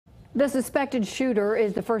The suspected shooter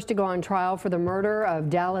is the first to go on trial for the murder of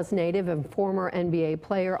Dallas native and former NBA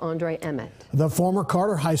player Andre Emmett. The former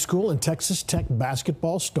Carter High School and Texas Tech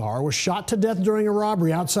basketball star was shot to death during a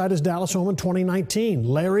robbery outside his Dallas home in 2019.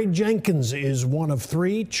 Larry Jenkins is one of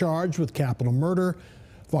 3 charged with capital murder.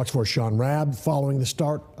 Fox 4's Sean Rabb following the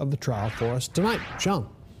start of the trial for us tonight. Sean.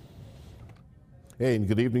 Hey, and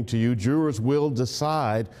good evening to you. Jurors will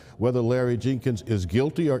decide whether Larry Jenkins is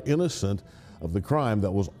guilty or innocent of the crime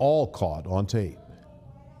that was all caught on tape.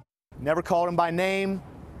 Never called him by name.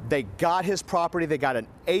 They got his property. They got an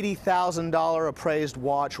 $80,000 appraised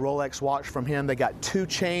watch, Rolex watch from him. They got 2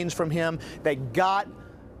 chains from him. They got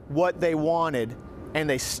what they wanted, and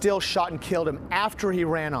they still shot and killed him after he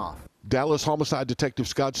ran off. Dallas homicide detective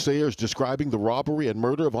Scott Sayers describing the robbery and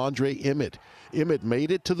murder of Andre Emmett. Emmett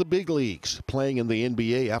made it to the big leagues, playing in the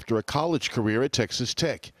NBA after a college career at Texas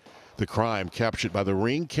Tech. The crime captured by the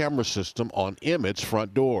Ring camera system on Emmett's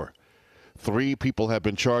front door. 3 people have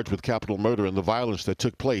been charged with capital murder in the violence that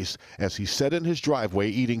took place as he sat in his driveway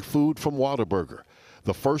eating food from Whataburger.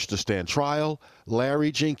 The first to stand trial,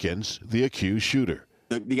 Larry Jenkins, the accused shooter.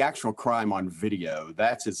 The actual crime on video,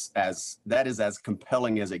 that is as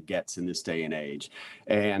compelling as it gets in this day and age.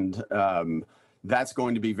 And that's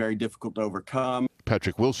going to be very difficult to overcome.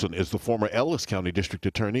 Patrick Wilson is the former Ellis County District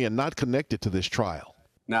Attorney and not connected to this trial.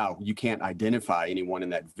 Now, you can't identify anyone in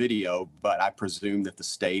that video, but I presume that the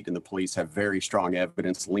state and the police have very strong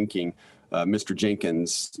evidence linking Mr.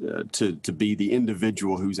 Jenkins to be the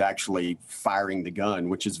individual who's actually firing the gun,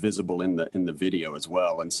 which is visible in the video as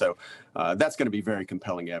well. And so that's going to be very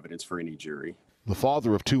compelling evidence for any jury. The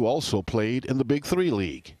father of 2 also played in the Big 3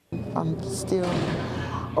 league. I'm still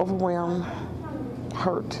overwhelmed,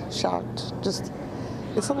 hurt, shocked. Just,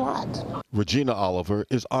 it's a lot. Regina Oliver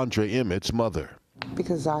is Andre Emmett's mother.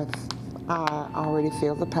 Because I already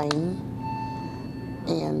feel the pain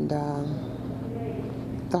and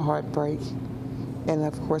the heartbreak. And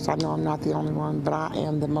of course, I know I'm not the only one, but I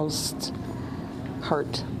am the most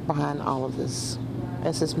hurt behind all of this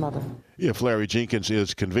as his mother. If Larry Jenkins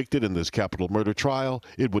is convicted in this capital murder trial,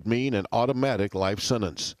 it would mean an automatic life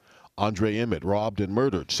sentence. Andre Emmett robbed and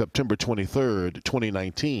murdered September 23rd,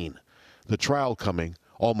 2019. The trial coming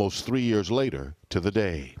almost 3 years later to the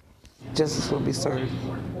day. Justice will be served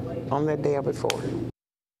on that day or before.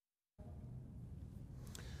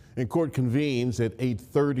 And court convenes at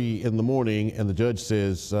 8:30 in the morning, and the judge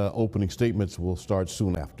says opening statements will start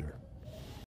soon after.